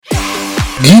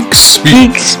Geek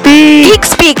Speak. Geek Speak. Geek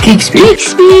Speak. Geek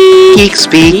Speak. Geek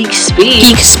Speak. Geek Speak.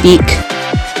 Geek Speak.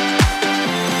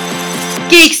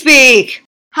 Geek Speak!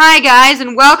 Hi guys,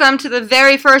 and welcome to the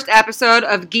very first episode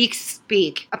of Geek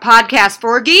Speak, a podcast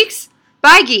for geeks,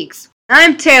 by geeks.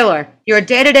 I'm Taylor, your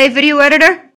day-to-day video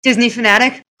editor, Disney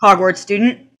fanatic, Hogwarts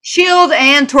student, SHIELD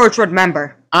and Torchwood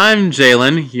member. I'm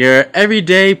Jalen, your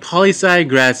everyday poli-sci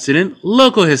grad student,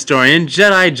 local historian,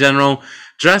 Jedi General,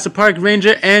 Jurassic Park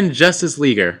Ranger, and Justice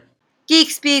Leaguer. Geek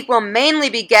Speak will mainly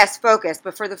be guest-focused,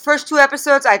 but for the first two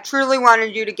episodes, I truly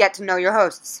wanted you to get to know your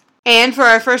hosts. And for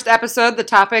our first episode, the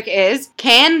topic is,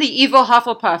 can the evil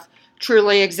Hufflepuff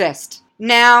truly exist?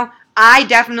 Now, I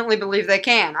definitely believe they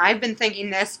can. I've been thinking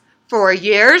this for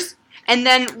years, and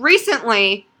then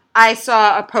recently I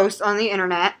saw a post on the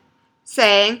internet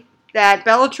saying that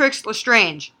Bellatrix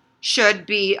Lestrange should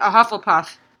be a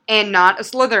Hufflepuff and not a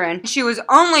Slytherin. She was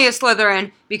only a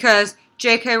Slytherin because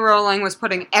J.K. Rowling was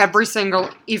putting every single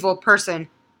evil person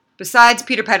besides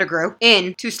Peter Pettigrew,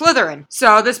 into Slytherin.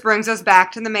 So this brings us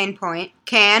back to the main point.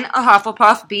 Can a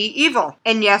Hufflepuff be evil?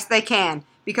 And yes, they can,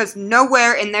 because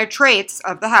nowhere in their traits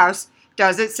of the house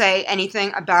does it say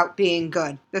anything about being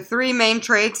good. The three main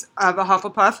traits of a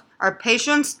Hufflepuff are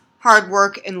patience, hard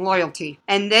work, and loyalty.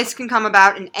 And this can come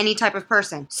about in any type of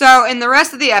person. So in the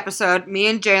rest of the episode, me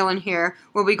and Jalen here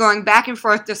will be going back and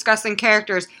forth discussing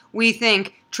characters we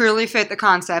think truly fit the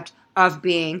concept of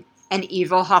being an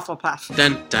evil Hufflepuff.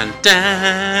 Dun dun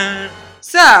dun!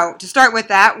 So, to start with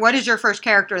that, what is your first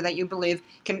character that you believe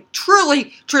can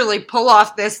truly pull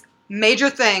off this major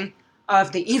thing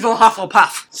of the evil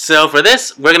Hufflepuff? So for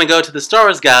this, we're going to go to the Star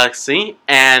Wars galaxy,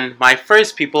 and my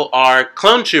first people are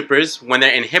clone troopers when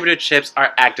their inhibitor chips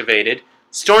are activated,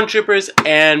 stormtroopers,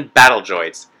 and battle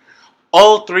droids.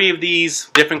 All three of these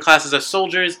different classes of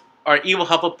soldiers are evil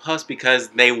Hufflepuffs because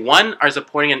they, one, are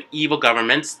supporting an evil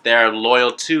government. They're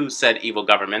loyal to said evil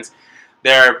governments.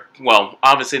 They're, well,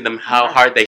 obviously how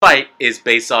hard they fight is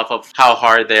based off of how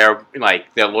hard their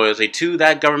loyalty to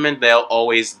that government. They'll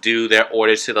always do their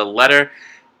orders to the letter.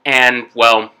 And,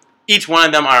 well, each one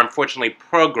of them are unfortunately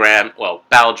programmed,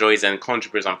 battle droids and clone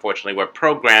troopers unfortunately were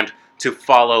programmed to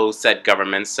follow said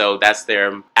government, so that's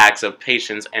their acts of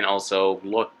patience and also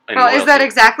loyalty. Is that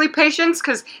exactly patience?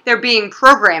 Because they're being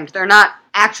programmed. They're not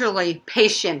actually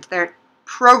patient. They're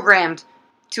programmed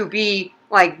to be,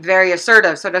 very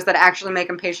assertive. So does that actually make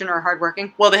them patient or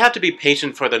hardworking? Well, they have to be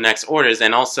patient for the next orders,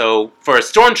 and also for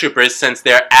stormtroopers, since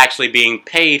they're actually being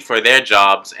paid for their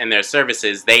jobs and their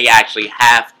services, they actually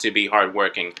have to be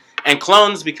hardworking. And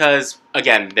clones, because,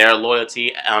 again, their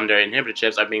loyalty under inhibitor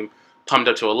chips are being pumped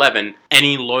up to 11,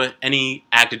 any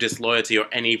act of disloyalty or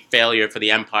any failure for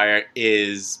the Empire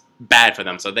is bad for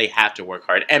them, so they have to work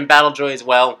hard. And battle droids,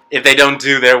 well, if they don't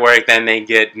do their work, then they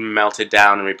get melted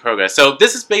down and reprogrammed. So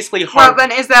this is basically hard. Well,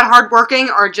 then is that hardworking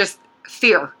or just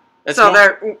fear?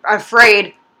 They're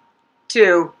afraid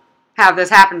to have this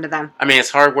happen to them. I mean, it's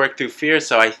hard work through fear,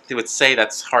 so I would say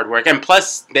that's hard work. And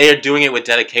plus, they are doing it with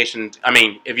dedication. I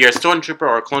mean, if you're a stormtrooper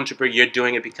or a clone trooper, you're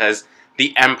doing it because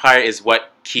the Empire is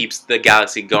what keeps the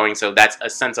galaxy going, so that's a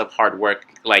sense of hard work.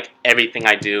 Everything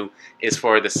I do is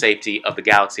for the safety of the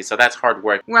galaxy, so that's hard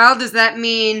work. Well, does that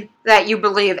mean that you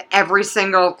believe every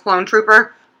single clone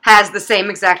trooper has the same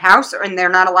exact house, and they're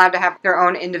not allowed to have their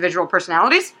own individual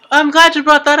personalities? I'm glad you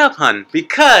brought that up, hun,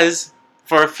 because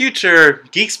for a future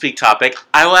Geek Speak topic,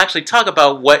 I will actually talk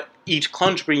about what each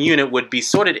clone trooper unit would be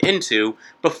sorted into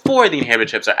before the inhibitor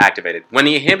chips are activated. When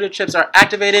the inhibitor chips are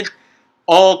activated,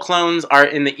 all clones are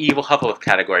in the evil Hufflepuff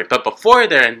category, but before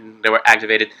they were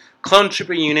activated, clone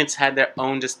trooper units had their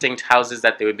own distinct houses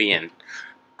that they would be in.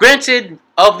 Granted,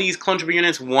 of these clone trooper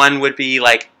units, one would be,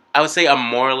 I would say a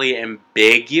morally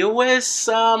ambiguous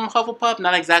Hufflepuff,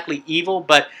 not exactly evil,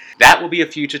 but that will be a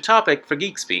future topic for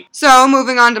Geek Speak. So,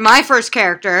 moving on to my first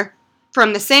character,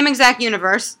 from the same exact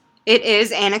universe, it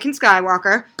is Anakin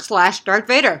Skywalker / Darth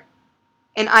Vader.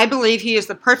 And I believe he is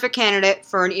the perfect candidate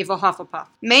for an evil Hufflepuff.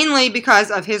 Mainly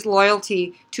because of his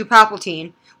loyalty to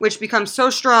Palpatine, which becomes so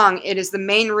strong it is the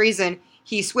main reason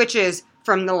he switches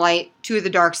from the light to the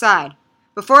dark side.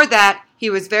 Before that, he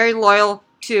was very loyal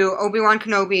to Obi-Wan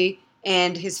Kenobi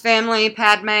and his family,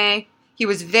 Padme. He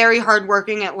was very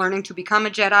hardworking at learning to become a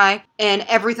Jedi, and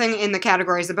everything in the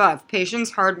categories above,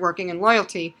 patience, hardworking, and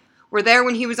loyalty, were there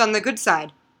when he was on the good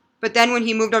side. But then when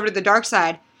he moved over to the dark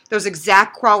side, those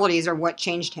exact qualities are what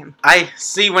changed him. I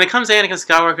see, when it comes to Anakin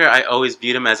Skywalker, I always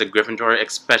viewed him as a Gryffindor,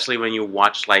 especially when you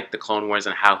watch, the Clone Wars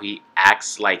and how he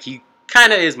acts. He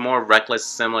kind of is more reckless,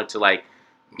 similar to,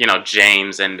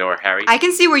 James and or Harry. I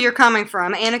can see where you're coming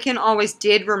from. Anakin always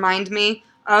did remind me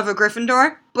of a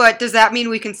Gryffindor. But does that mean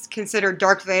we can consider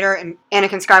Darth Vader and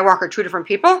Anakin Skywalker two different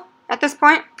people at this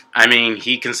point? I mean,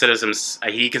 he considers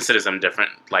them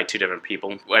different, like two different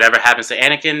people. Whatever happens to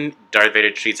Anakin, Darth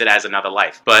Vader treats it as another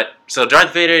life. But, so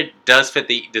Darth Vader does fit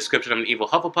the description of an evil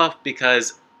Hufflepuff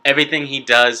because everything he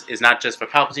does is not just for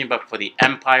Palpatine, but for the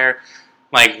Empire.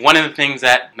 Like, one of the things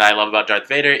that I love about Darth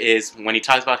Vader is when he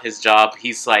talks about his job,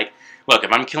 he's like, look,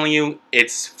 if I'm killing you,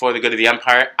 it's for the good of the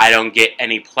Empire. I don't get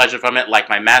any pleasure from it. Like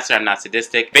my master, I'm not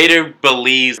sadistic. Vader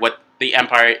believes what the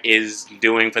Empire is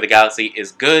doing for the galaxy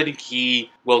is good. He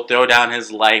will throw down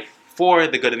his life for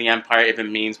the good of the Empire if it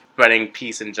means spreading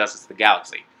peace and justice to the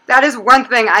galaxy. That is one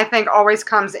thing I think always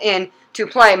comes in to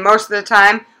play most of the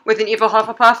time with an evil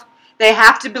Hufflepuff. They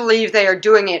have to believe they are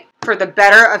doing it for the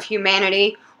better of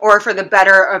humanity or for the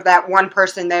better of that one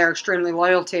person they are extremely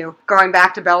loyal to. Going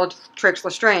back to Bellatrix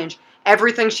Lestrange,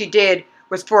 everything she did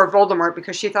was for Voldemort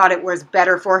because she thought it was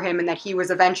better for him and that he was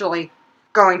eventually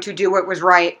going to do what was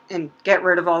right and get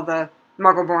rid of all the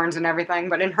Muggleborns and everything.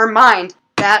 But in her mind,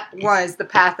 that was the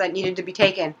path that needed to be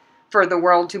taken for the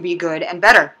world to be good and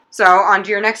better. So, on to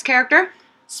your next character.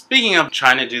 Speaking of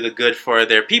trying to do the good for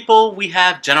their people, we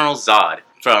have General Zod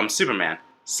from Superman.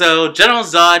 So, General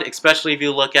Zod, especially if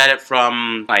you look at it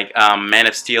from, like, Man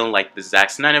of Steel, like the Zack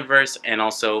Snyderverse, and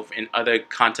also in other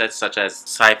contexts such as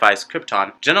sci-fi's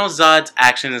Krypton, General Zod's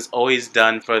action is always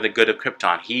done for the good of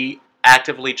Krypton. He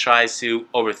actively tries to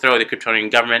overthrow the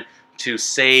Kryptonian government to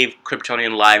save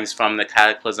Kryptonian lives from the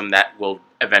cataclysm that will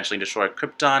eventually destroy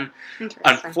Krypton.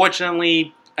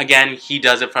 Unfortunately, again, he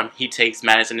takes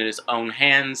matters into his own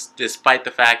hands, despite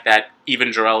the fact that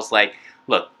even Jor-El's like,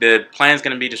 look, the plan's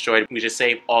going to be destroyed, we just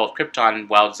save all of Krypton,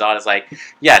 while Zod is like,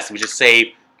 yes, we just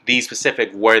save these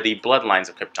specific worthy bloodlines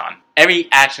of Krypton. Every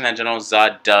action that General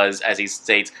Zod does, as he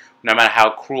states, no matter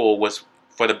how cruel, was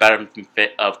for the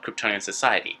benefit of Kryptonian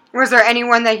society. Was there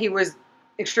anyone that he was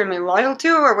extremely loyal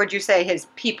to, or would you say his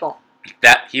people?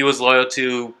 That he was loyal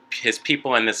to his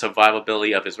people and the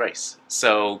survivability of his race.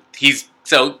 So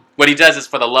what he does is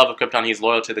for the love of Krypton, he's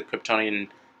loyal to the Kryptonian,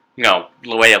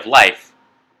 way of life.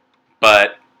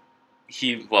 But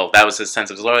that was his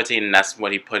sense of loyalty, and that's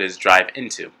what he put his drive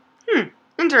into.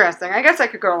 Interesting. I guess I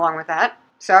could go along with that.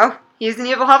 So, he's an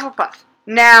evil Hufflepuff.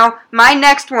 Now, my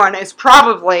next one is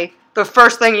probably the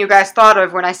first thing you guys thought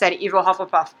of when I said evil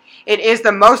Hufflepuff. It is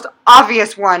the most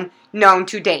obvious one known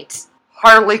to date.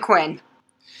 Harley Quinn.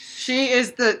 She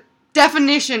is the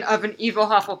definition of an evil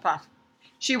Hufflepuff.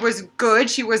 She was good.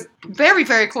 She was very,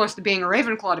 very close to being a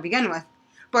Ravenclaw to begin with.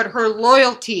 But her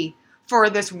loyalty for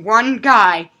this one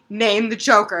guy named the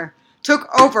Joker took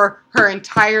over her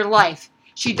entire life.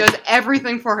 She does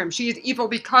everything for him. She is evil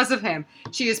because of him.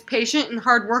 She is patient and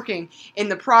hardworking in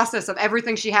the process of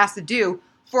everything she has to do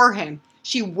for him.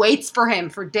 She waits for him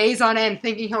for days on end,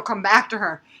 thinking he'll come back to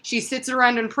her. She sits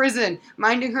around in prison,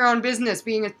 minding her own business,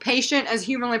 being as patient as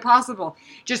humanly possible,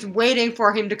 just waiting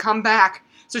for him to come back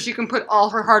so she can put all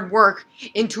her hard work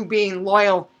into being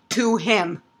loyal to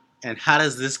him. And how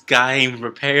does this guy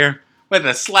repair? With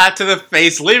a slap to the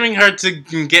face, leaving her to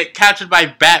get captured by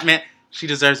Batman. She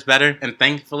deserves better, and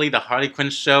thankfully the Harley Quinn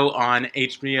show on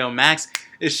HBO Max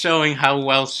is showing how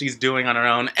well she's doing on her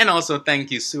own. And also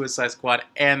thank you Suicide Squad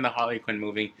and the Harley Quinn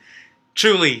movie.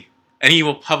 Truly an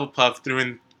evil Hufflepuff through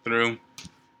and through.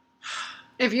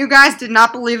 If you guys did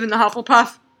not believe in the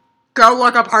Hufflepuff, go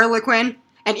look up Harley Quinn.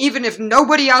 And even if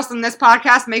nobody else in this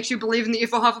podcast makes you believe in the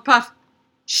evil Hufflepuff,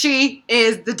 she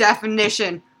is the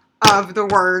definition of the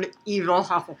word evil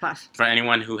Hufflepuff. For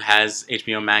anyone who has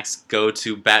HBO Max, go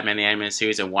to Batman the Animated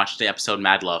Series and watch the episode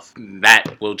Mad Love.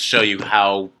 That will show you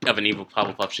how of an evil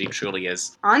Hufflepuff she truly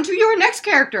is. On to your next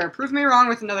character. Prove me wrong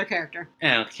with another character.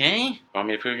 Okay. Want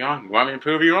me to prove you wrong? You want me to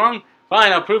prove you wrong?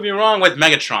 Fine, I'll prove you wrong with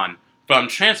Megatron from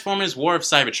Transformers War of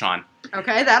Cybertron.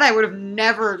 Okay, that I would have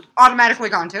never automatically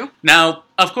gone to. Now,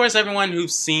 of course, everyone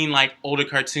who's seen like older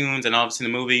cartoons and obviously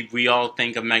the movie, we all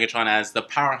think of Megatron as the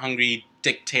power-hungry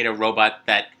dictator robot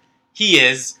that he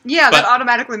is. Yeah, that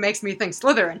automatically makes me think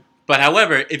Slytherin. But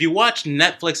however, if you watch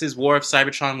Netflix's War of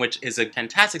Cybertron, which is a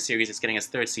fantastic series, it's getting its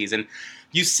 3rd season,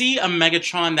 you see a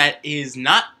Megatron that is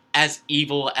not as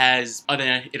evil as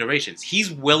other iterations.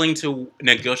 He's willing to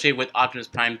negotiate with Optimus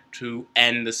Prime to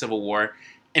end the Civil War.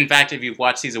 In fact, if you've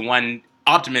watched season 1,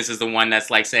 Optimus is the one that's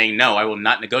like saying, no, I will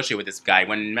not negotiate with this guy,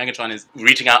 when Megatron is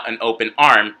reaching out an open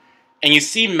arm. And you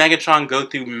see Megatron go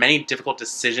through many difficult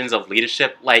decisions of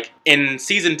leadership. Like, in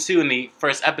Season 2, in the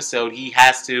first episode, he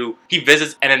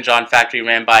visits Energon factory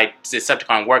ran by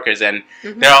Decepticon workers, and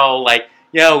they're all like,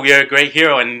 yo, we're a great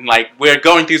hero, and, like, we're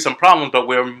going through some problems, but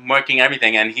we're working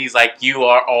everything. And he's like, you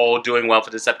are all doing well for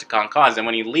the Decepticon cause. And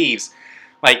when he leaves,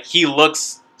 like, he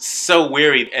looks so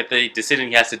weary at the decision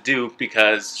he has to do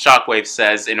because Shockwave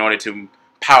says in order to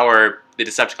power the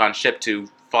Decepticon ship to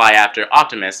fly after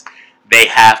Optimus, they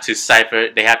have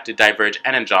to diverge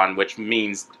Energon, which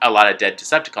means a lot of dead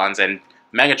Decepticons, and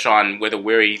Megatron, with a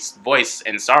weary voice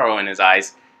and sorrow in his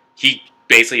eyes, he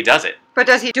basically does it. But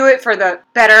does he do it for the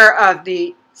better of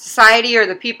the society or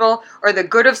the people or the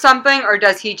good of something, or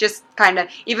does he just kind of,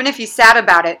 even if he's sad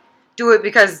about it, do it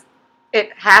because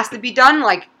it has to be done?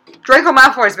 Like, Draco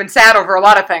Malfoy's been sad over a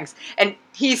lot of things, and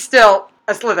he's still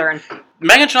a Slytherin.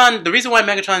 Megatron, the reason why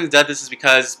Megatron does this is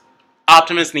because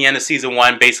Optimus, in the end of Season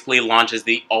 1, basically launches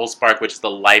the Allspark, which is the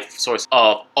life source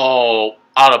of all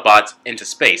Autobots, into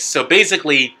space. So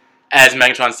basically, as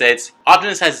Megatron says,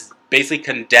 Optimus has basically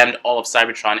condemned all of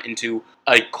Cybertron into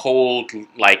a cold,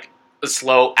 a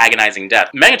slow, agonizing death.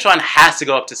 Megatron has to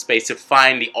go up to space to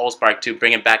find the Allspark to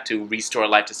bring it back to restore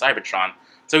life to Cybertron.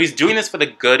 So he's doing this for the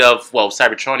good of,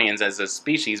 Cybertronians as a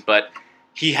species, but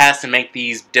he has to make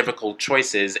these difficult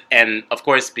choices, and of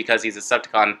course, because he's a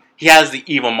Decepticon, he has the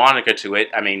evil moniker to it.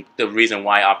 I mean, the reason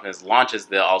why Optimus launches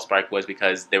the Allspark was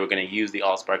because they were going to use the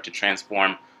Allspark to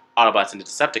transform Autobots into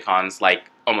Decepticons,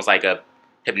 almost like a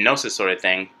hypnosis sort of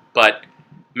thing. But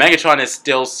Megatron is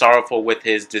still sorrowful with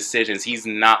his decisions. He's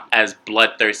not as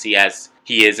bloodthirsty as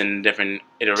he is in different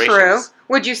iterations. True.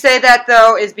 Would you say that,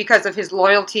 though, is because of his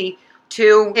loyalty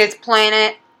to his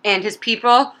planet and his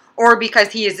people, or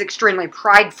because he is extremely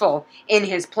prideful in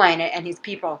his planet and his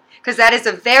people? Because that is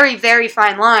a very, very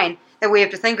fine line that we have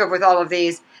to think of with all of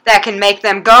these that can make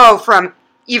them go from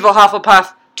evil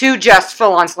Hufflepuff to just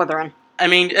full-on Slytherin. I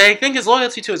mean, I think his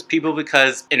loyalty to his people,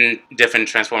 because in different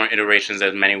Transformer iterations,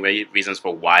 there's many reasons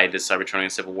for why the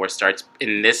Cybertronian Civil War starts.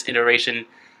 In this iteration,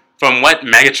 from what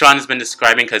Megatron has been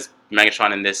describing, because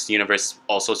Megatron in this universe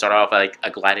also started off like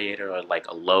a gladiator or like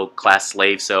a low-class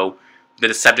slave, so the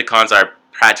Decepticons are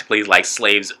practically like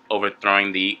slaves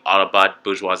overthrowing the Autobot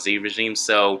bourgeoisie regime,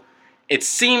 so it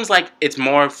seems like it's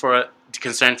more for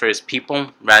concern for his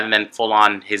people rather than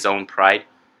full-on his own pride.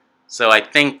 So I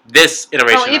think this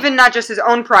iteration... Well, even not just his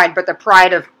own pride, but the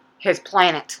pride of his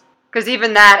planet. Because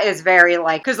even that is very,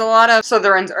 because a lot of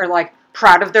Slytherins are,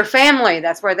 proud of their family.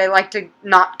 That's why they like to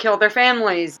not kill their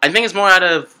families. I think it's more out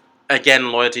of,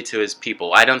 again, loyalty to his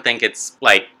people. I don't think it's,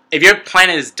 if your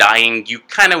planet is dying, you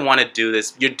kind of want to do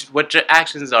this. What your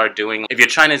actions are doing, if you're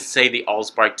trying to save the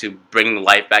Allspark to bring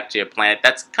life back to your planet,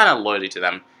 that's kind of loyalty to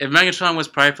them. If Megatron was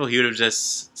prideful, he would have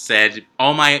just said,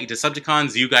 all my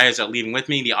Decepticons, you guys are leaving with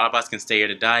me, the Autobots can stay here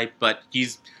to die, but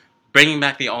he's bringing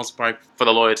back the Allspark for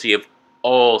the loyalty of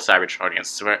all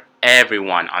Cybertronians, for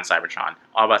everyone on Cybertron,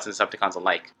 Autobots and Decepticons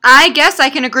alike. I guess I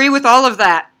can agree with all of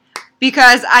that.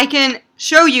 Because I can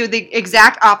show you the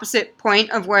exact opposite point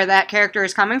of where that character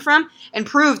is coming from and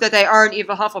prove that they are an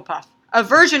evil Hufflepuff. A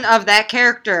version of that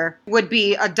character would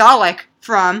be a Dalek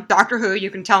from Doctor Who. You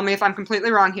can tell me if I'm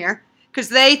completely wrong here. Because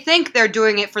they think they're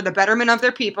doing it for the betterment of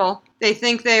their people. They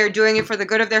think they're doing it for the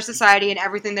good of their society, and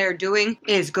everything they're doing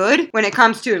is good when it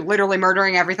comes to literally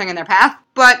murdering everything in their path.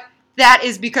 But that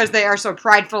is because they are so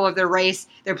prideful of their race.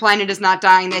 Their planet is not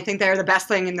dying. They think they're the best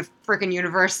thing in the freaking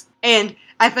universe. And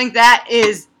I think that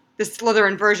is the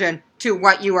Slytherin version to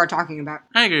what you are talking about.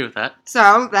 I agree with that.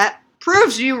 So that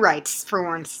proves you right for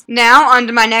once. Now on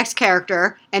to my next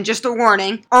character, and just a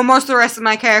warning, almost the rest of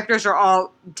my characters are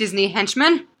all Disney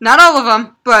henchmen. Not all of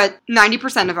them, but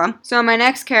 90% of them. So my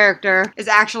next character is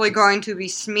actually going to be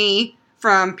Smee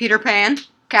from Peter Pan,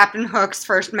 Captain Hook's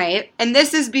first mate. And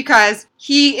this is because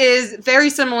he is very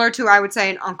similar to, I would say,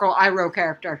 an Uncle Iroh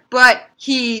character. But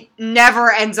he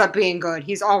never ends up being good.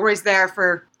 He's always there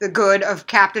for the good of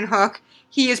Captain Hook.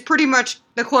 He is pretty much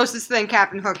the closest thing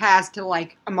Captain Hook has to,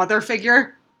 a mother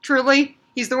figure, truly.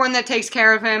 He's the one that takes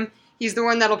care of him. He's the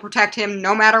one that'll protect him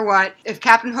no matter what. If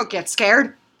Captain Hook gets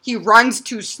scared, he runs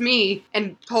to Smee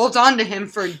and holds on to him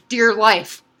for dear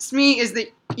life. Smee is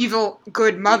the evil,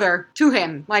 good mother to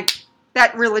him.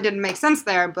 That really didn't make sense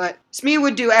there, but Smee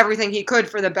would do everything he could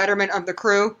for the betterment of the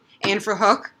crew and for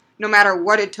Hook, no matter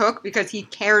what it took, because he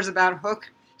cares about Hook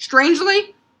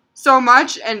strangely so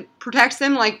much and protects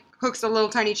him like Hook's a little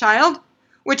tiny child,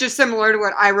 which is similar to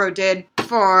what Iroh did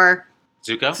for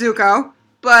Zuko.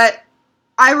 But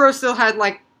Iroh still had,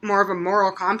 more of a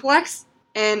moral complex,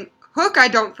 and Hook, I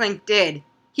don't think, did.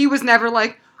 He was never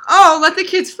oh, let the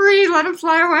kids free, let them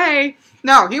fly away.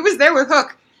 No, he was there with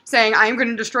Hook, saying, I am going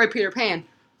to destroy Peter Pan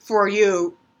for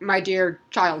you, my dear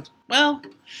child. Well,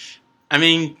 I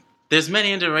mean, there's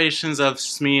many iterations of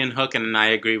Smee and Hook, and I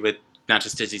agree with not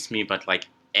just Disney Smee, but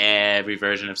every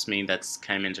version of Smee that's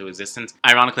come into existence.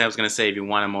 Ironically, I was going to say, if you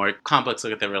want a more complex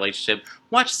look at their relationship,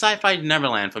 watch Sci-Fi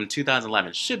Neverland from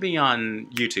 2011. Should be on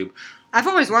YouTube. I've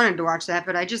always wanted to watch that,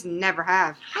 but I just never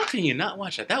have. How can you not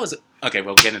watch that? That was... Okay,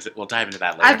 we'll dive into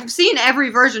that later. I've seen every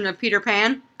version of Peter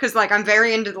Pan, because, like, I'm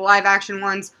very into the live-action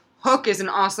ones. Hook is an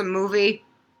awesome movie.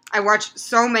 I watch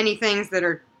so many things that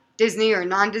are Disney or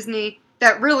non-Disney.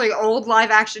 That really old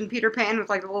live-action Peter Pan with,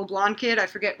 like, the little blonde kid. I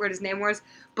forget what his name was.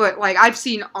 But, like, I've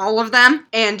seen all of them.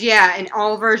 And, yeah, in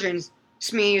all versions,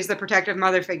 Smee is the protective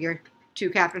mother figure to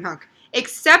Captain Hook.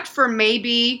 Except for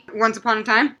maybe Once Upon a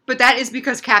Time. But that is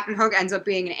because Captain Hook ends up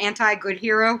being an anti-good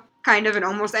hero, kind of, and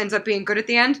almost ends up being good at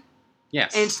the end.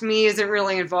 Yes. And Smee isn't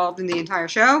really involved in the entire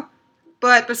show.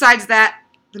 But besides that,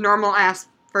 the normal-ass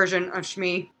version of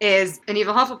Smee is an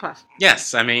evil Hufflepuff.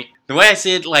 Yes, I mean, the way I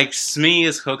see it, like, Smee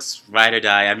is Hook's ride or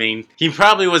die. I mean, he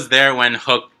probably was there when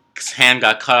Hook's hand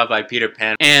got cut off by Peter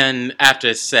Pan. And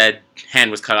after said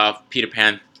hand was cut off, Peter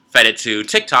Pan fed it to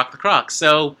TikTok the Croc.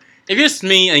 So... if you're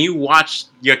Smee and you watch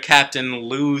your captain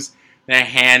lose their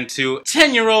hand to a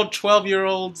 10-year-old,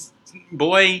 12-year-old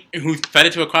boy who fed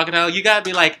it to a crocodile, you gotta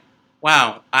be like,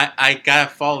 wow, I gotta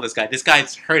follow this guy. This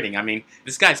guy's hurting. I mean,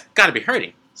 this guy's gotta be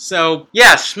hurting. So,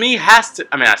 yeah, Smee has to,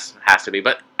 has to be,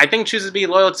 but I think chooses to be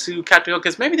loyal to Captain Hook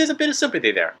because maybe there's a bit of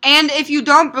sympathy there. And if you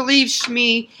don't believe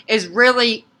Smee is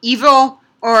really evil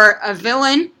or a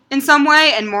villain in some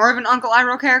way and more of an Uncle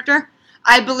Iroh character,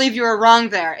 I believe you are wrong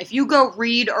there. If you go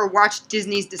read or watch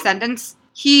Disney's Descendants,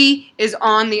 he is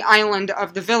on the island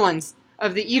of the villains,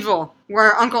 of the evil,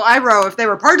 where Uncle Iroh, if they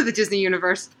were part of the Disney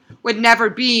universe, would never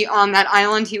be on that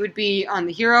island. He would be on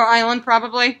the Hero Island,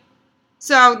 probably.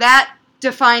 So that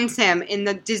defines him in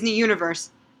the Disney universe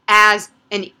as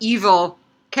an evil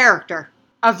character,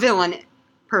 a villain,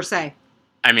 per se.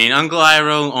 I mean, Uncle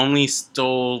Iroh only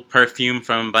stole perfume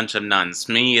from a bunch of nuns.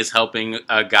 Smee is helping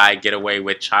a guy get away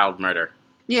with child murder.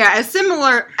 Yeah, as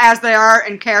similar as they are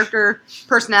in character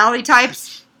personality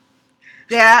types,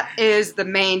 that is the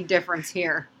main difference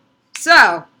here.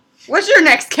 So, what's your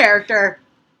next character?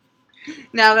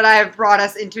 Now that I have brought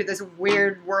us into this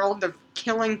weird world of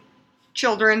killing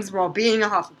children while being a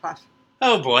Hufflepuff.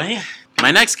 Oh boy. My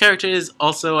next character is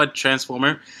also a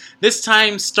Transformer. This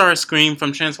time, Starscream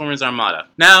from Transformers Armada.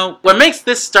 Now, what makes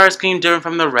this Starscream different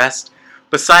from the rest,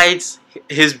 besides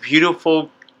his beautiful,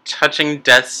 touching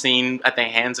death scene at the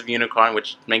hands of Unicron,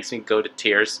 which makes me go to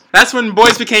tears. That's when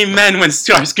boys became men when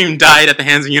Starscream died at the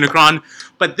hands of Unicron.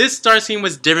 But this Starscream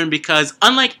was different because,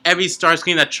 unlike every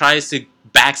Starscream that tries to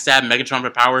backstab Megatron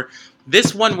for power,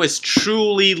 this one was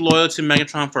truly loyal to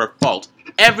Megatron for a fault.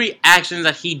 Every action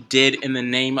that he did in the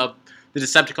name of the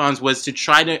Decepticons was to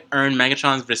try to earn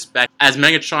Megatron's respect. As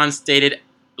Megatron stated,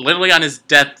 literally on his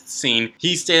death scene,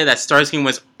 he stated that Starscream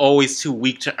was always too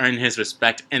weak to earn his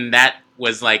respect, and that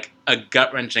was like a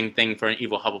gut-wrenching thing for an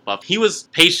evil Hufflepuff. He was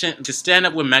patient to stand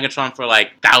up with Megatron for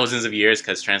like thousands of years,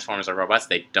 because Transformers are robots,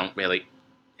 they don't really...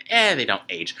 they don't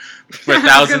age. For thousands,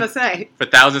 I was gonna say. For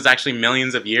thousands, actually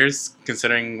millions of years,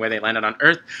 considering where they landed on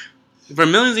Earth. For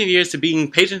millions of years, to being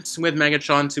patient with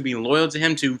Megatron, to be loyal to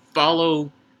him, to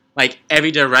follow like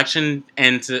every direction,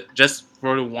 and to just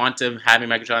for the want of having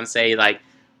Megatron say like,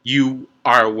 you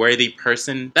are a worthy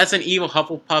person. That's an evil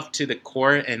Hufflepuff to the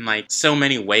core in like so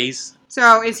many ways.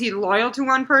 So is he loyal to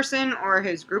one person or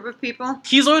his group of people?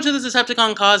 He's loyal to the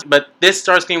Decepticon cause, but this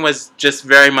Starscream was just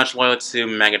very much loyal to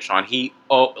Megatron. He,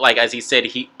 like as he said,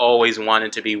 he always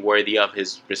wanted to be worthy of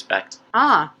his respect.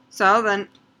 Ah, so then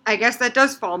I guess that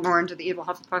does fall more into the evil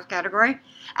Hufflepuff category.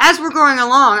 As we're going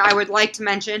along, I would like to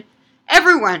mention,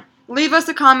 everyone, leave us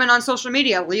a comment on social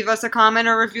media. Leave us a comment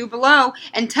or review below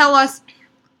and tell us,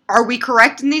 are we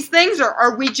correct in these things, or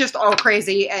are we just all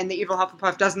crazy and the evil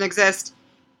Hufflepuff doesn't exist?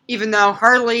 Even though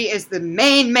Harley is the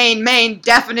main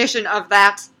definition of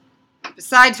that.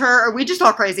 Besides her, are we just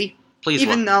all crazy? Please.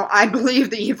 Even though I believe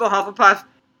the evil Hufflepuff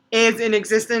is in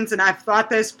existence, and I've thought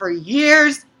this for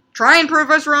years. Try and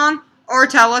prove us wrong, or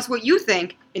tell us what you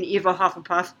think an evil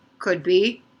Hufflepuff could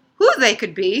be, who they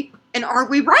could be, and are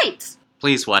we right?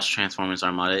 Please watch Transformers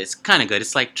Armada. It's kind of good.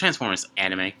 It's like Transformers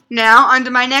anime. Now, on to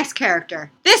my next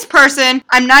character. This person,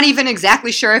 I'm not even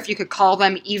exactly sure if you could call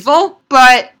them evil,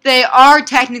 but they are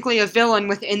technically a villain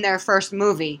within their first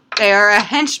movie. They are a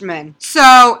henchman.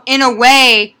 So, in a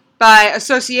way, by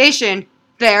association,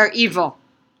 they're evil.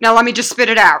 Now, let me just spit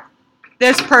it out.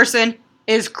 This person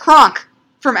is Kronk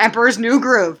from Emperor's New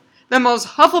Groove, the most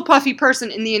Hufflepuffy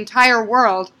person in the entire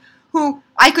world, who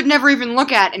I could never even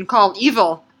look at and call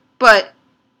evil. But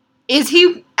is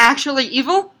he actually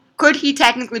evil? Could he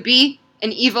technically be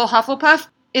an evil Hufflepuff?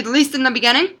 At least in the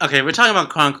beginning? Okay, we're talking about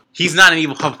Kronk. He's not an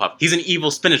evil Hufflepuff. He's an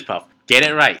evil Spinach Puff. Get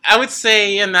it right. I would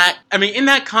say in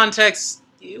that context,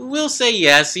 we'll say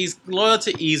yes. He's loyal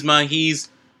to Yzma. He's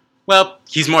Well,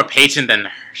 he's more patient than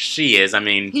she is. I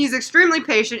mean, He's extremely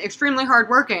patient, extremely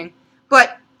hardworking,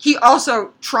 but he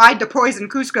also tried to poison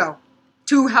Cusco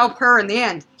to help her in the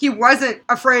end. He wasn't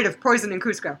afraid of poisoning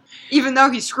Cusco. Even though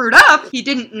he screwed up, he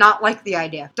didn't not like the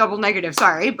idea. Double negative,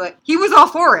 sorry, but he was all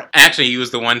for it. actually, he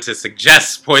was the one to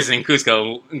suggest poisoning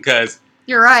Cusco because,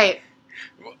 You're right.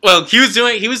 well, he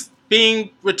was being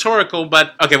rhetorical,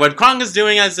 but okay, what Krong is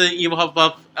doing as an evil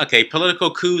Hufflepuff, okay,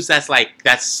 political coups,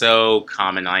 that's so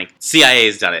common. Like, CIA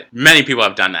has done it. Many people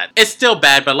have done that. It's still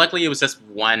bad, but luckily it was just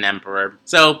one emperor.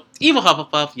 So, evil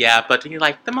Hufflepuff, yeah, but you're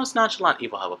like the most nonchalant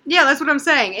evil Hufflepuff. Yeah, that's what I'm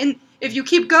saying. And if you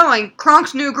keep going,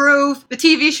 Kronk's New Groove, the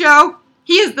TV show,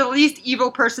 he is the least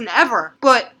evil person ever.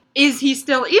 But is he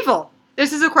still evil?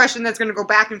 This is a question that's going to go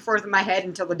back and forth in my head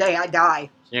until the day I die.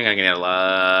 You're gonna get a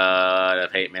lot of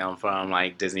hate mail from,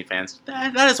 like, Disney fans.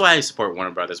 That is why I support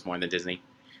Warner Brothers more than Disney.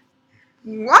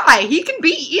 Why? He can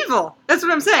be evil. That's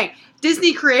what I'm saying.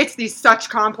 Disney creates these such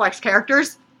complex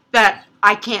characters that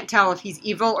I can't tell if he's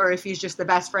evil or if he's just the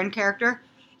best friend character.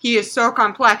 He is so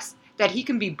complex that he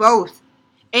can be both.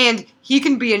 And he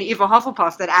can be an evil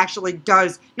Hufflepuff that actually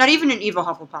does, not even an evil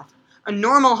Hufflepuff, a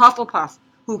normal Hufflepuff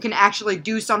who can actually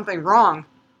do something wrong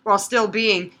while still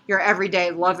being your everyday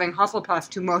loving Hufflepuff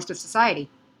to most of society.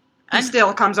 He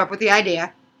still comes up with the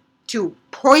idea to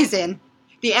poison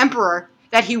the Emperor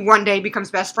that he one day becomes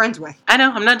best friends with. I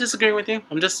know, I'm not disagreeing with you.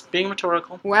 I'm just being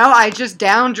rhetorical. Well, I just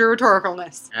downed your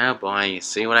rhetoricalness. Oh boy, you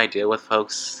see what I deal with,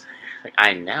 folks?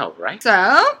 I know, right?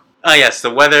 So? Oh yes, the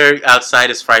weather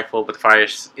outside is frightful, but the fire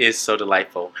is so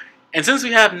delightful. And since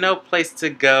we have no place to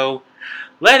go,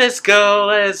 let us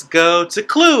go to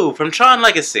Clue from Tron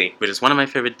Legacy, which is one of my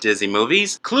favorite Disney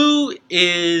movies. Clue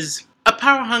is a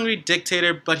power-hungry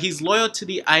dictator, but he's loyal to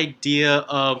the idea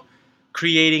of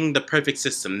creating the perfect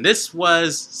system. This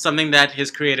was something that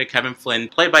his creator, Kevin Flynn,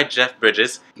 played by Jeff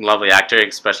Bridges, lovely actor,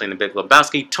 especially in The Big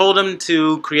Lebowski, told him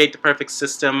to create the perfect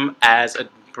system as a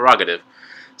prerogative.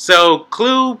 So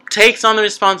Clue takes on the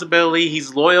responsibility.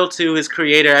 He's loyal to his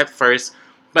creator at first,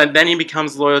 but then he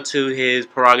becomes loyal to his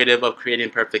prerogative of creating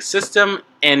a perfect system,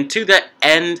 and to the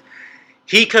end,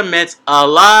 he commits a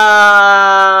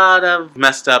lot of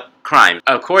messed up crime.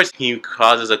 Of course, he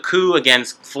causes a coup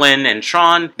against Flynn and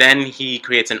Tron. Then he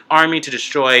creates an army to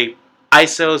destroy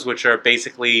ISOs, which are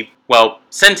basically, well,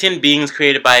 sentient beings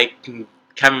created by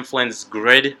Kevin Flynn's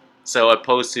grid. So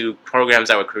opposed to programs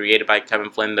that were created by Kevin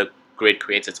Flynn, the grid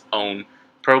creates its own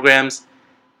programs.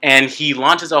 And he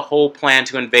launches a whole plan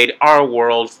to invade our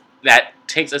world that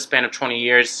takes a span of 20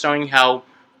 years, showing how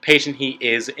patient he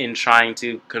is in trying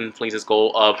to complete his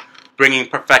goal of bringing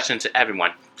perfection to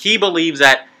everyone. He believes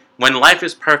that when life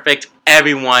is perfect,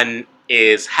 everyone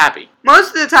is happy.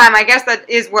 Most of the time, I guess that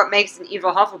is what makes an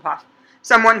evil Hufflepuff.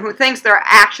 Someone who thinks they're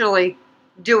actually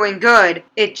doing good.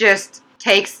 It just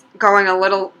takes going a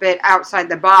little bit outside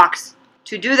the box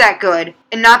to do that good,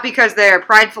 and not because they are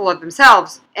prideful of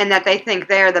themselves and that they think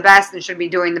they are the best and should be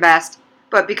doing the best,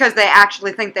 but because they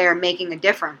actually think they are making a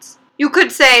difference. You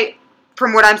could say,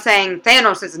 from what I'm saying,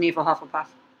 Thanos is an evil Hufflepuff,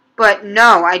 but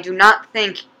no, I do not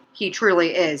think he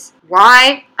truly is.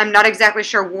 Why? I'm not exactly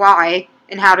sure why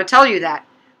and how to tell you that,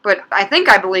 but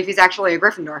I believe he's actually a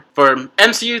Gryffindor. For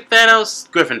MCU Thanos,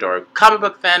 Gryffindor. Comic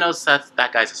book Thanos,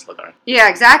 that guy's a Slytherin. Yeah,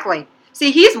 exactly.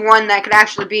 See, he's one that could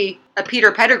actually be a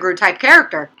Peter Pettigrew type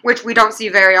character, which we don't see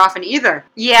very often either.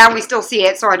 Yeah, we still see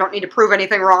it, so I don't need to prove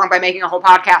anything wrong by making a whole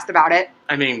podcast about it.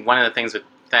 I mean, one of the things with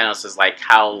Thanos is, like,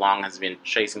 how long has he been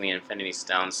chasing the Infinity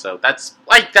Stones, so that's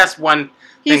one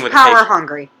He's thing with power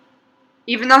hungry.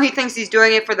 Even though he thinks he's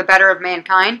doing it for the better of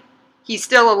mankind, he's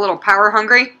still a little power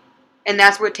hungry, and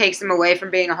that's what takes him away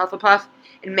from being a Hufflepuff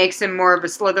and makes him more of a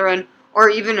Slytherin or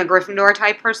even a Gryffindor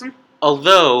type person.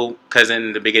 Although, because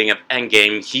in the beginning of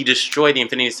Endgame, he destroyed the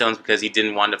Infinity Stones because he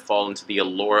didn't want to fall into the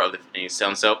allure of the Infinity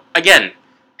Stones. So, again,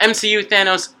 MCU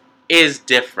Thanos is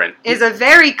different. Is a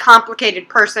very complicated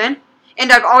person,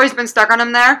 and I've always been stuck on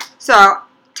him there. So,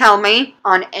 tell me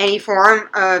on any form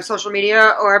of social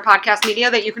media or podcast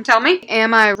media that you can tell me.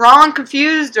 Am I wrong,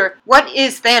 confused, or what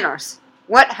is Thanos?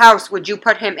 What house would you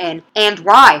put him in, and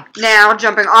why? Now,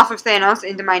 jumping off of Thanos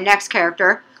into my next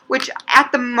character, which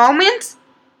at the moment,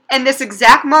 in this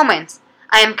exact moment,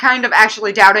 I am kind of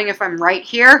actually doubting if I'm right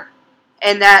here,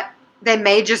 and that they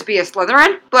may just be a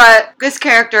Slytherin. But this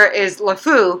character is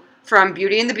LeFou from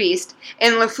Beauty and the Beast,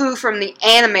 and LeFou from the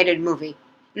animated movie.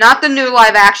 Not the new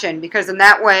live action, because in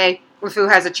that way,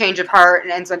 LeFou has a change of heart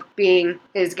and ends up being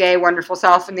his gay, wonderful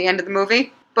self in the end of the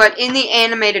movie. But in the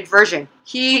animated version,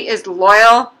 he is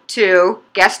loyal to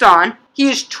Gaston. He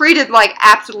is treated like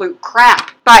absolute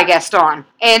crap by Gaston,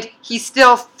 and he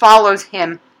still follows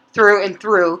him through and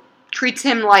through treats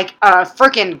him like a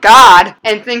freaking god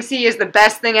and thinks he is the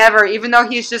best thing ever, even though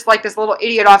he's just like this little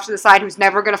idiot off to the side who's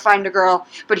never going to find a girl,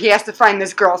 but he has to find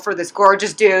this girl for this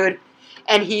gorgeous dude,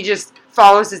 and he just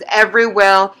follows his every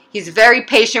will. He's very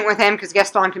patient with him because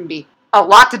Gaston can be a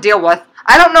lot to deal with.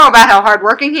 I don't know about how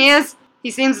hardworking he is.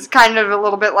 He seems kind of a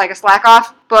little bit like a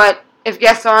slack-off, but if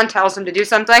Gaston tells him to do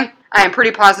something, I am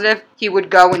pretty positive he would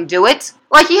go and do it.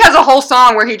 Like, he has a whole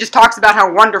song where he just talks about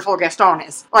how wonderful Gaston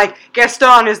is. Like,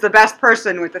 Gaston is the best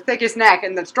person with the thickest neck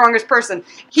and the strongest person.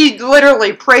 He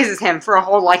literally praises him for a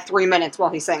whole, 3 minutes while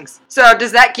he sings. So,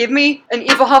 does that give me an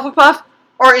evil Hufflepuff?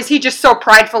 Or is he just so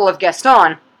prideful of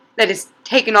Gaston that it's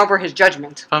taken over his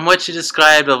judgment? From what you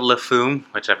described of LeFou,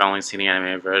 which I've only seen the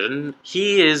animated version,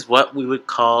 he is what we would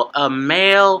call a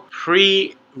male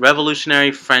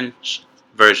pre-revolutionary French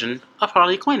version of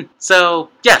Harley Quinn. So,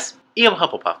 yes, evil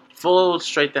Hufflepuff. Full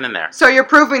straight then and there. So you're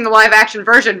proving the live-action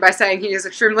version by saying he is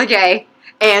extremely gay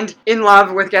and in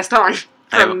love with Gaston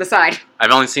from the side.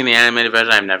 I've only seen the animated version.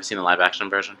 I've never seen the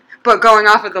live-action version. But going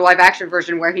off of the live-action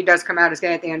version where he does come out as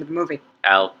gay at the end of the movie.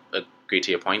 I'll agree to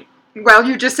your point. Well,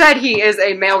 you just said he is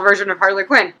a male version of Harley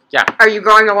Quinn. Yeah. Are you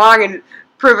going along and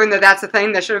proving that that's a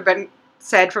thing that should have been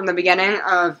said from the beginning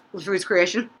of LeFou's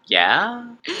creation? Yeah?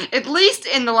 At least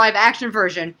in the live-action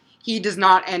version, he does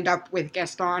not end up with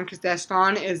Gaston, because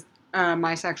Gaston is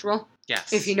bisexual.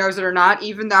 Yes. If he knows it or not,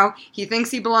 even though he thinks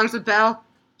he belongs with Belle,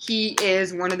 he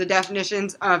is one of the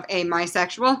definitions of a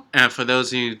bisexual. And for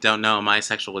those who don't know, a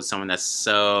bisexual is someone that's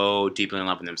so deeply in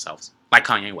love with themselves. Like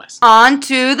Kanye West. On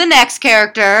to the next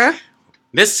character.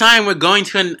 This time we're going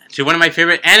to one of my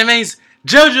favorite animes,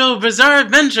 JoJo Bizarre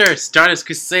Adventure, Stardust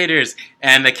Crusaders.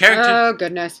 And the character... Oh,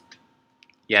 goodness.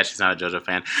 Yeah, she's not a JoJo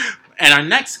fan. And our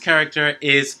next character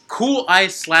is Cool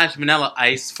Ice / Vanilla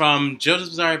Ice from JoJo's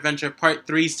Bizarre Adventure Part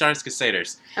 3, Stardust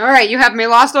Crusaders. Alright, you have me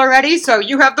lost already, so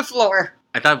you have the floor.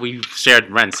 I thought we shared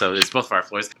rent, so it's both of our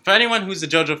floors. For anyone who's a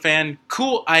JoJo fan,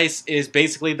 Cool Ice is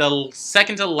basically the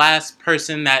second to last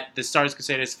person that the Stardust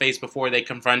Crusaders face before they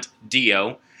confront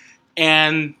Dio.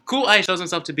 And Cool Ice shows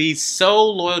himself to be so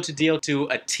loyal to Dio to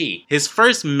a T. His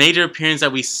first major appearance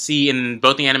that we see in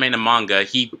both the anime and the manga,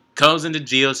 he goes into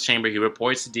Dio's chamber. He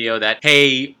reports to Dio that,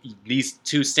 hey, these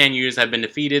two Stanyus have been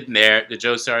defeated. The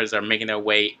Joestars are making their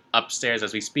way upstairs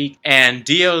as we speak. And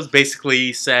Dio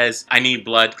basically says, I need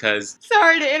blood because...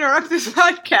 Sorry to interrupt this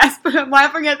podcast, but I'm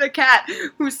laughing at the cat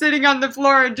who's sitting on the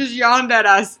floor and just yawned at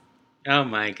us. Oh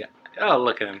my god. Oh,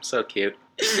 look at him. So cute.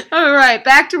 Alright,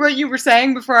 back to what you were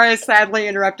saying before I sadly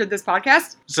interrupted this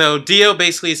podcast. So Dio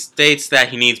basically states that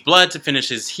he needs blood to finish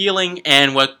his healing,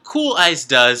 and what Cool Ice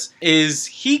does is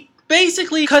he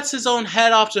basically cuts his own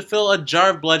head off to fill a jar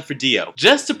of blood for Dio,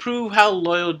 just to prove how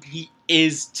loyal he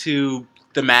is to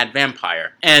the mad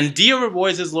vampire. And Dio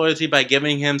rewards his loyalty by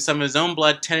giving him some of his own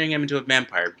blood, turning him into a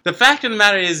vampire. The fact of the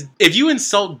matter is, if you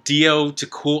insult Dio to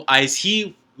Cool Ice,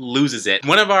 he loses it.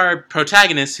 One of our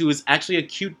protagonists, who is actually a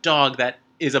cute dog that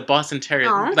is a Boston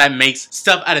Terrier that makes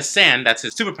stuff out of sand. That's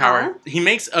his superpower. He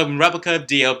makes a replica of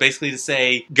Dio basically to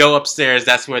say, go upstairs,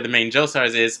 that's where the main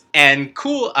Joestars is. And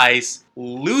Cool Ice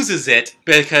loses it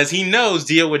because he knows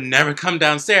Dio would never come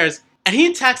downstairs. And he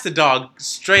attacks the dog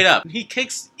straight up. He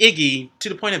kicks Iggy to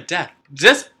the point of death.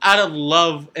 Just out of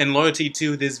love and loyalty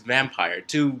to this vampire,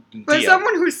 to Dio. But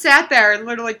someone who sat there and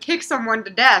literally kicked someone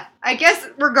to death. I guess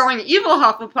we're going evil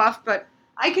Hufflepuff, but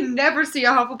I can never see a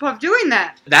Hufflepuff doing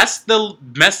that. That's the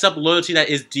messed up loyalty that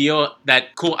is Dio,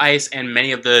 that Cool Ice and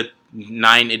many of the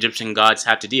 9 Egyptian gods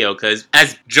have to Dio. Because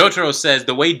as Jotaro says,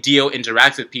 the way Dio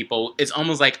interacts with people is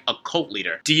almost like a cult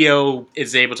leader. Dio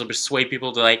is able to persuade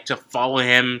people to follow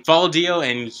him. Follow Dio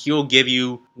and he'll give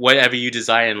you whatever you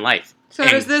desire in life. So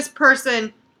is this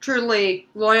person truly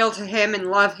loyal to him and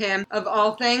love him of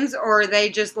all things, or are they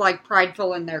just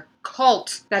prideful in their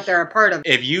cult that they're a part of?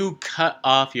 If you cut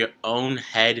off your own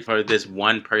head for this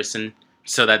one person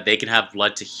so that they can have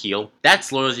blood to heal,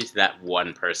 that's loyalty to that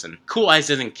one person. Cool Ice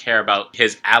doesn't care about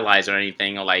his allies or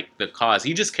anything or the cause.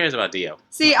 He just cares about Dio.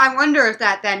 See, I wonder if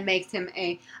that then makes him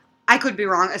I could be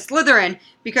wrong, a Slytherin,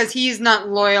 because he's not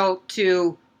loyal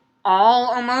to all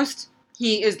almost.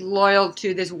 He is loyal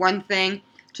to this one thing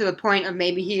to the point of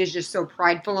maybe he is just so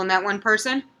prideful in that one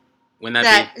person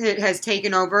that it has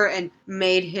taken over and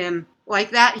made him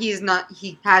like that.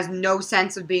 He has no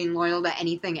sense of being loyal to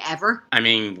anything ever. I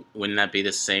mean, wouldn't that be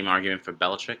the same argument for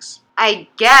Bellatrix? I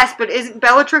guess, but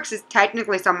Bellatrix is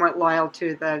technically somewhat loyal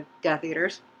to the Death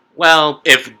Eaters. Well,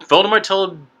 if Voldemort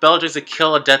told Bellatrix to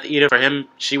kill a Death Eater for him,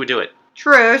 she would do it.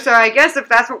 True, so I guess if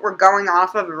that's what we're going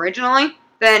off of originally,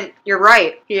 then you're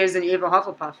right. He is an evil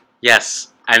Hufflepuff.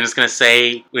 Yes. I'm just gonna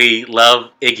say we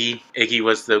love Iggy. Iggy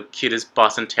was the cutest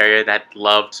Boston Terrier that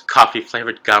loved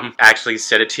coffee-flavored gum. Actually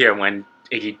shed a tear when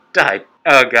Iggy died.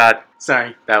 Oh god.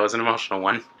 Sorry, that was an emotional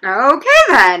one. Okay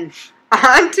then.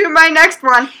 On to my next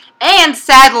one. And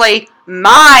sadly,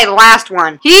 my last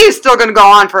one. He's still going to go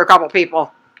on for a couple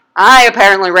people. I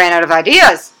apparently ran out of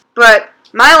ideas. But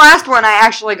my last one I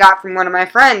actually got from one of my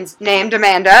friends named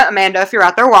Amanda. Amanda, if you're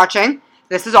out there watching,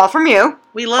 this is all from you.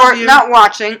 We love you. Or not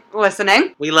watching,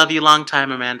 listening. We love you long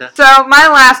time, Amanda. So my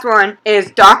last one is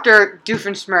Dr.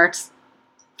 Doofenshmirtz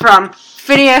from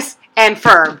Phineas and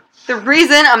Ferb. The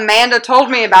reason Amanda told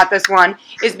me about this one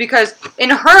is because, in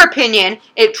her opinion,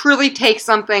 it truly takes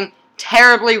something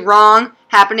terribly wrong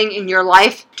happening in your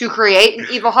life to create an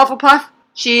evil Hufflepuff.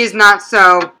 She's not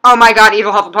so, oh my god,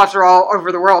 evil Hufflepuffs are all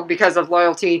over the world because of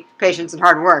loyalty, patience, and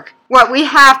hard work. What we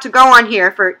have to go on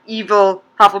here for evil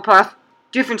Hufflepuff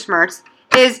Doofenshmirtz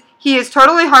is he is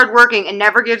totally hardworking and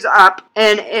never gives up,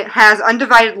 and it has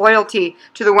undivided loyalty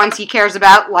to the ones he cares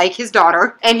about, like his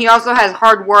daughter. And he also has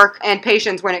hard work and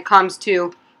patience when it comes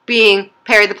to being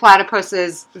Perry the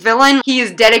Platypus's villain. He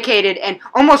is dedicated and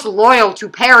almost loyal to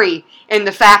Perry in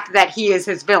the fact that he is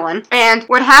his villain. And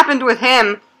what happened with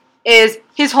him is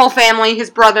his whole family, his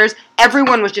brothers,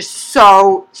 everyone was just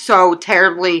so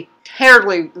terribly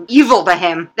evil to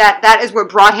him that is what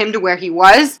brought him to where he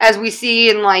was. As we see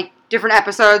in like different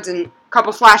episodes and a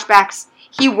couple flashbacks,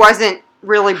 he wasn't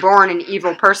really born an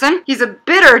evil person. He's a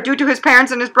bitter due to his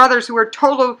parents and his brothers who were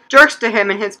total jerks to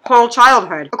him in his whole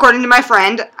childhood. According to my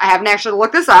friend, I haven't actually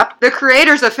looked this up, the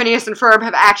creators of Phineas and Ferb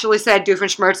have actually said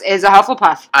Doofenshmirtz is a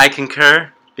Hufflepuff. I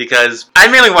concur. Because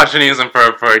I mainly watch Phineas and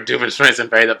Ferb for Doofenshmirtz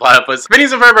and Perry the Platypus.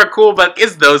 Phineas and Ferb are cool, but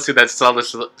it's those two that sell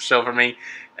the show for me.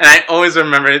 And I always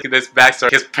remember this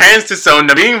backstory. His parents disowned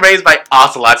him, being raised by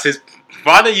ocelots. His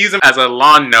father used him as a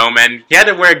lawn gnome, and he had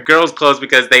to wear girls' clothes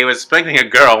because they were expecting a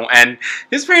girl. And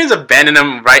his parents abandoned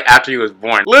him right after he was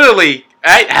born. Literally,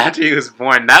 right after he was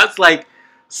born. That's like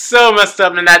so messed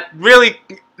up, and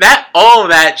all of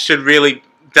that should really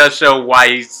does show why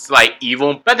he's like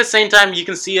evil. But at the same time, you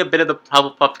can see a bit of the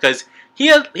Hufflepuff because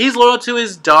he's loyal to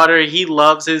his daughter. He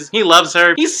loves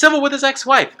her. He's civil with his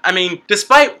ex-wife. I mean,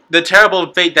 despite the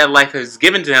terrible fate that life has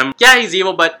given to him, yeah, he's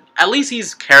evil, but at least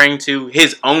he's caring to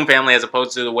his own family as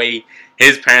opposed to the way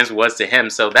his parents was to him.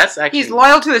 So that's actually... He's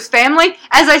loyal to his family.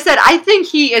 As I said, I think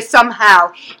he is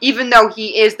somehow, even though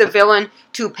he is the villain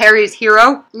to Perry's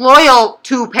hero, loyal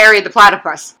to Perry the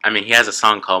Platypus. I mean, he has a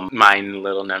song called My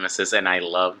Little Nemesis, and I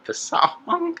love the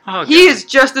song. Oh, he is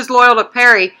just as loyal to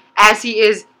Perry as he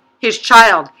is his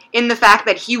child, in the fact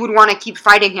that he would want to keep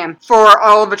fighting him for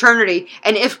all of eternity.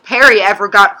 And if Perry ever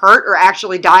got hurt or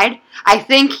actually died, I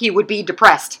think he would be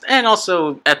depressed. And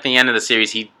also, at the end of the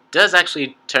series, he does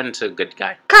actually turn into a good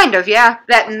guy. Kind of, yeah.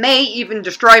 That may even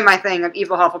destroy my thing of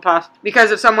evil Hufflepuff,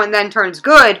 because if someone then turns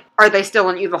good, are they still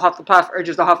an evil Hufflepuff or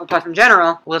just a Hufflepuff in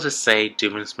general? We'll just say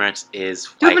Doofenshmirtz is...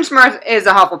 Doofenshmirtz is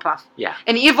a Hufflepuff. Yeah.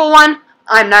 An evil one?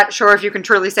 I'm not sure if you can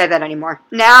truly say that anymore.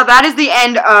 Now, that is the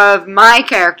end of my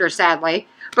character, sadly.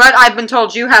 But I've been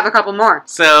told you have a couple more.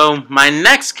 So, my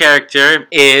next character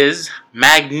is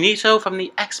Magneto from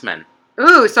the X-Men.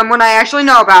 Ooh, someone I actually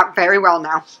know about very well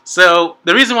now. So,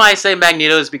 the reason why I say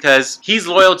Magneto is because he's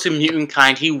loyal to mutant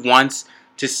kind. He wants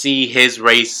to see his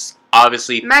race,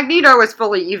 obviously... Magneto is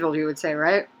fully evil, you would say,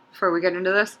 right? Before we get into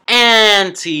this?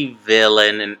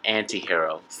 Anti-villain and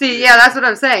anti-hero. See, yeah, that's what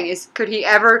I'm saying. Could he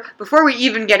ever, before we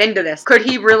even get into this, could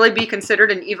he really be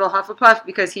considered an evil Hufflepuff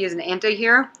because he is an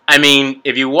anti-hero? I mean,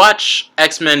 if you watch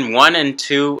X-Men 1 and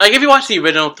 2, like if you watch the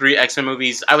original 3 X-Men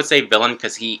movies, I would say villain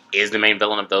because he is the main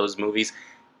villain of those movies.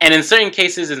 And in certain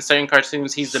cases, in certain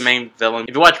cartoons, he's the main villain.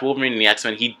 If you watch Wolverine and the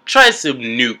X-Men, he tries to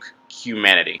nuke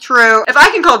humanity. True. If I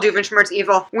can call Doofenshmirtz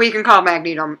evil, we can call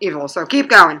Magneto evil, so keep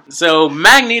going. So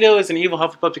Magneto is an evil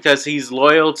Hufflepuff because he's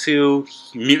loyal to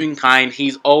mutant kind.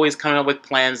 He's always coming up with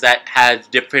plans that have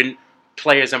different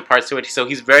players and parts to it, so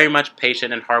he's very much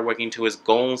patient and hardworking to his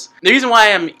goals. The reason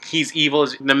why he's evil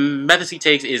is the methods he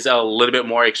takes is a little bit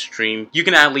more extreme. You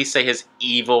can at least say his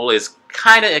evil is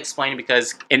kind of explained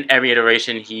because in every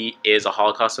iteration he is a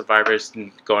Holocaust survivor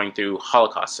going through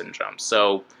Holocaust syndrome.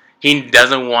 So he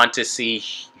doesn't want to see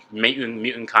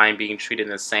mutant kind being treated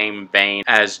in the same vein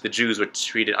as the Jews were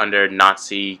treated under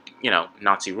Nazi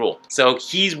rule. So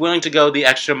he's willing to go the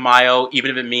extra mile, even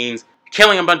if it means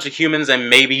killing a bunch of humans and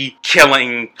maybe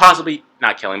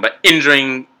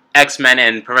injuring X-Men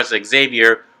and Professor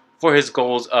Xavier for his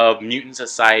goals of mutant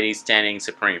society standing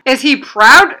supreme. Is he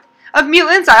proud of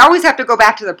mutants? I always have to go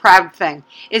back to the proud thing.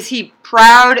 Is he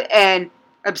proud and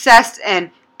obsessed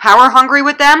and power hungry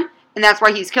with them? And that's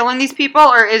why he's killing these people?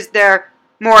 Or is there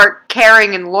more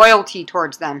caring and loyalty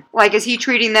towards them? Like, is he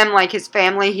treating them like his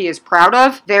family he is proud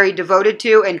of, very devoted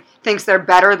to, and thinks they're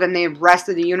better than the rest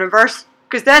of the universe?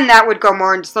 Because then that would go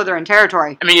more into Slytherin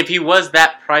territory. I mean, if he was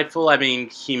that prideful, I mean,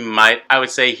 I would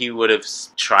say he would have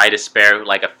tried to spare,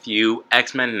 like, a few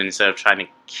X-Men instead of trying to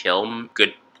kill a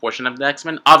good portion of the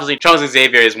X-Men. Obviously, Charles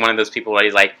Xavier is one of those people where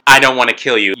he's like, I don't want to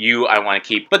kill you, I want to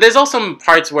keep. But there's also some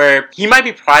parts where he might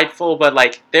be prideful, but,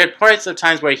 like, there are parts of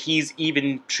times where he's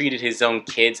even treated his own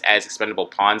kids as expendable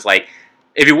pawns. Like,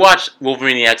 if you watch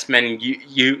Wolverine and the X-Men,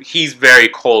 he's very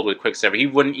cold with Quicksilver. He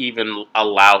wouldn't even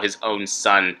allow his own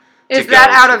son. Is that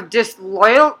out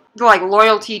of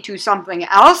loyalty to something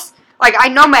else? Like, I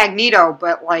know Magneto,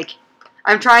 but, like,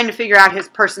 I'm trying to figure out his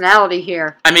personality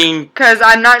here. I mean, because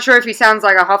I'm not sure if he sounds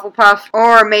like a Hufflepuff,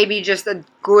 or maybe just a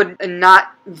good and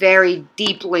not very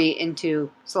deeply into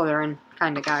Slytherin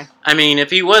kind of guy. I mean, if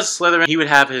he was Slytherin, he would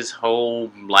have his whole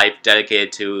life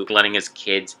dedicated to letting his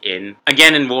kids in.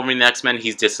 Again, in Wolverine and X-Men,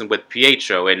 he's distant with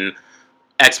Pietro, and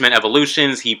X-Men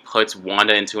Evolutions, he puts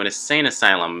Wanda into an insane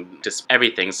asylum, just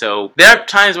everything. So there are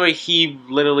times where he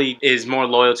literally is more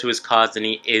loyal to his cause than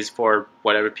he is for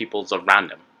whatever people's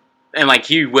around him. And like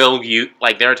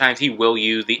there are times he will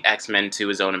use the X-Men to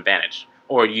his own advantage,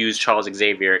 or use Charles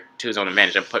Xavier to his own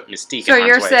advantage and put Mystique in harm's way.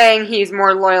 So you're saying he's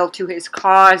more loyal to his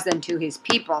cause than to his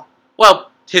people?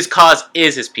 Well, his cause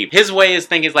is his people. His way is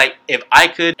thinking is like, if I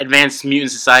could advance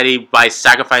mutant society by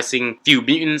sacrificing few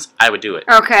mutants, I would do it.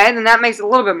 Okay, then that makes a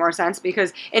little bit more sense,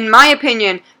 because in my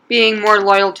opinion, being more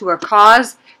loyal to a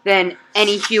cause than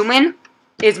any human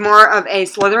is more of a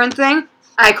Slytherin thing.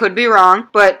 I could be wrong,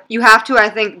 but you have to, I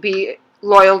think, be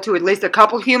loyal to at least a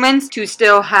couple humans to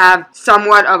still have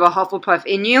somewhat of a Hufflepuff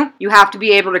in you. You have to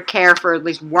be able to care for at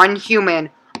least one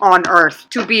human on Earth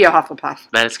to be a Hufflepuff.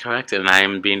 That is correct, and I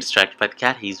am being distracted by the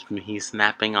cat. He's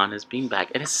snapping on his beanbag.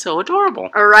 It is so adorable.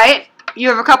 Alright, you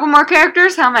have a couple more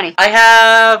characters? How many? I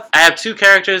have 2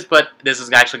 characters, but this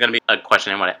is actually going to be a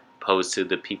question I want to pose to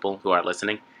the people who are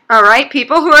listening. Alright,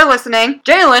 people who are listening,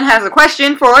 Jalen has a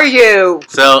question for you.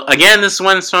 So, again, this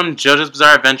one's from JoJo's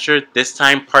Bizarre Adventure, this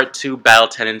time Part 2, Battle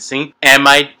Tendency. And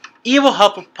my Evil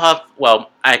Hufflepuff,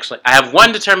 well, actually, I have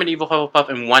one determined Evil Hufflepuff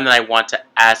and one that I want to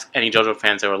ask any JoJo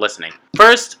fans who are listening.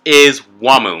 First is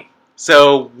Wamu.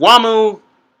 So, Wamu,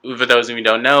 for those of you who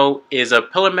don't know, is a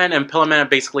Pillarman, and Pillarmen are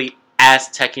basically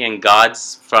Aztecian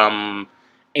gods from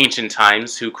ancient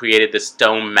times who created the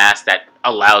stone mask that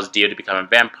allows Dio to become a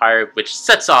vampire, which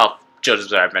sets off JoJo's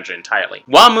Bizarre Adventure entirely.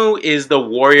 Wamu is the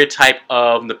warrior type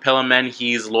of the Pillarmen.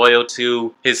 He's loyal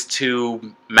to his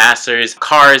 2 masters,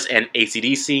 Cars and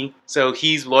AC/DC. So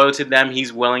he's loyal to them.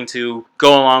 He's willing to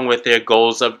go along with their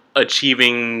goals of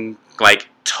achieving, like,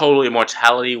 total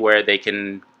immortality, where they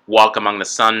can walk among the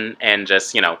sun and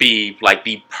just,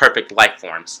 be perfect life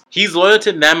forms. He's loyal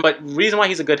to them, but the reason why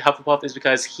he's a good Hufflepuff is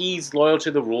because he's loyal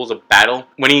to the rules of battle.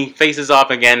 When he faces off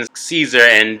against Caesar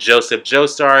and Joseph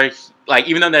Joestar,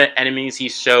 even though they're enemies, he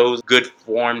shows good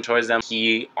form towards them.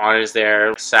 He honors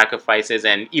their sacrifices,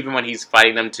 and even when he's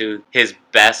fighting them to his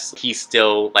best, he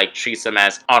still, treats them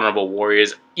as honorable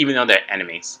warriors, even though they're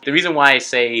enemies. The reason why I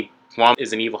say Wamu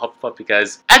is an evil Hufflepuff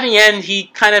because at the end he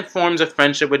kind of forms a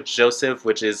friendship with Joseph,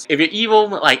 which is, if you're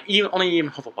evil, only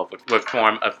even Hufflepuff would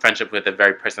form a friendship with the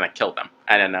very person that killed them.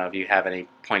 I don't know if you have any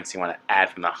points you want to add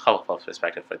from the Hufflepuff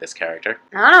perspective for this character.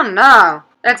 I don't know.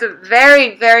 That's a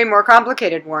very, very more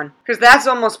complicated one, because that's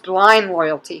almost blind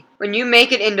loyalty. When you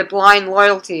make it into blind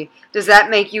loyalty, does that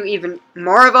make you even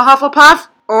more of a Hufflepuff?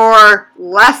 Or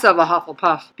less of a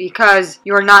Hufflepuff, because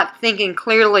you're not thinking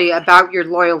clearly about your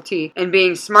loyalty and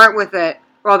being smart with it?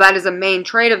 Well, that is a main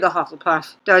trait of the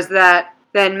Hufflepuff. Does that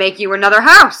then make you another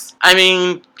house? I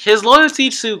mean, his loyalty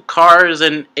to Cars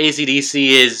and AC/DC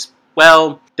is,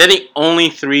 well, they're the only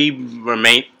 3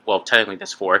 technically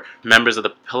there's 4 members of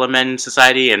the Pillarmen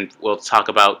Society, and we'll talk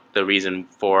about the reason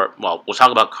for, we'll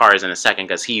talk about Cars in a second,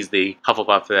 because he's the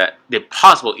Hufflepuff, the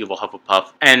possible evil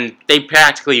Hufflepuff, and they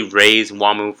practically raised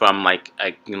Wamu from, a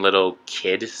little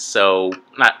kid, so,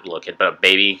 not a little kid, but a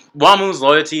baby. Wamu's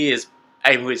loyalty is,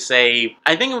 I would say,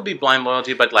 I think it would be blind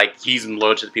loyalty, but, he's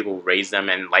loyal to the people who raised them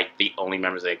and, the only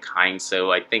members of their kind.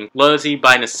 So I think loyalty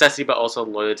by necessity, but also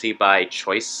loyalty by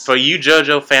choice. For you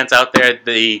JoJo fans out there,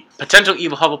 the potential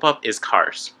evil Hufflepuff is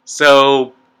Cars.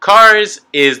 So Cars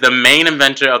is the main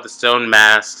inventor of the stone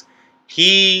masks.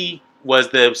 He was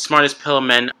the smartest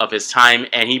Pillarman of his time,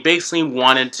 and he basically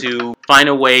wanted to find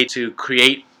a way to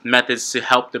create methods to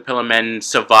help the Pillarmen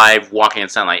survive walking in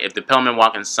sunlight. If the Pillarmen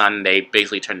walk in sun, they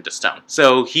basically turn into stone.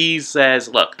 So he says,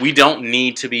 look, we don't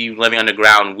need to be living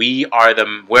underground.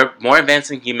 We're more advanced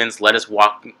than humans. Let us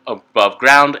walk above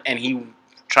ground. And he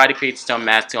try to create stone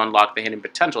masks to unlock the hidden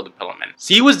potential of the Pillarmen.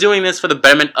 So he was doing this for the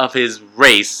betterment of his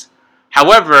race.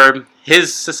 However,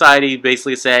 his society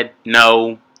basically said,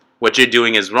 no, what you're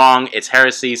doing is wrong, it's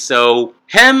heresy. So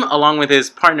him, along with his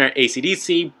partner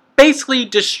AC/DC, basically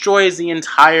destroys the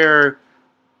entire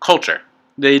culture.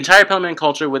 The entire Pillarmen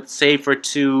culture with save for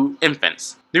 2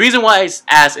 infants. The reason why I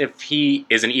asked if he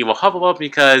is an evil Hufflepuff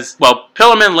because, well,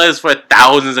 Pillarmen lives for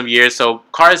thousands of years, so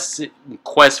Carr's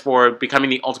quest for becoming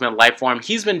the ultimate life form,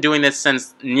 he's been doing this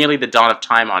since nearly the dawn of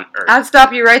time on Earth. I'll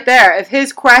stop you right there. If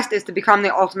his quest is to become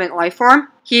the ultimate life form,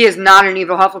 he is not an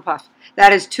evil Hufflepuff.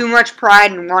 That is too much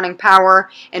pride in wanting power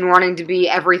and wanting to be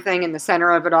everything in the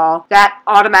center of it all. That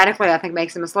automatically, I think,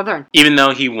 makes him a Slytherin. Even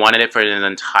though he wanted it for his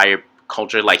entire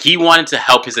culture, like he wanted to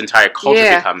help his entire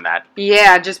culture become that.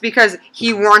 Yeah, just because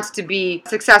he wants to be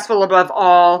successful above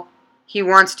all, he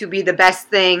wants to be the best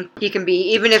thing he can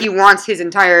be. Even if he wants his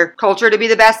entire culture to be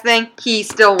the best thing, he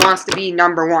still wants to be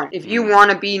number one. If you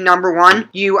want to be number one,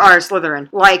 you are a Slytherin.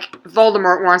 Like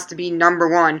Voldemort wants to be number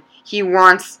one. He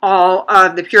wants all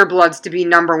of the purebloods to be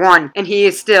number one, and he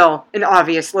is still an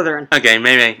obvious Slytherin. Okay,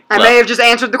 maybe. I may have just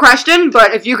answered the question,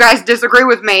 but if you guys disagree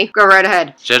with me, go right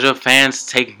ahead. JoJo fans,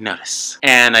 take notice.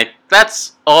 And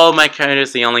that's all my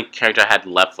characters. The only character I had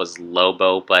left was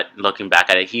Lobo, but looking back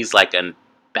at it, he's like a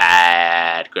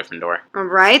bad Gryffindor.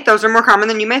 Alright, those are more common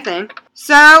than you may think.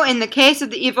 So, in the case of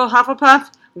the evil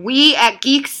Hufflepuff, we at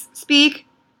Geeks Speak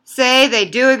say they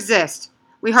do exist.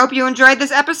 We hope you enjoyed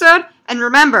this episode, and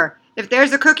remember, if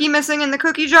there's a cookie missing in the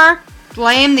cookie jar,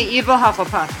 blame the evil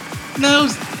Hufflepuff.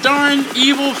 Those darn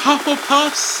evil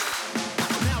Hufflepuffs!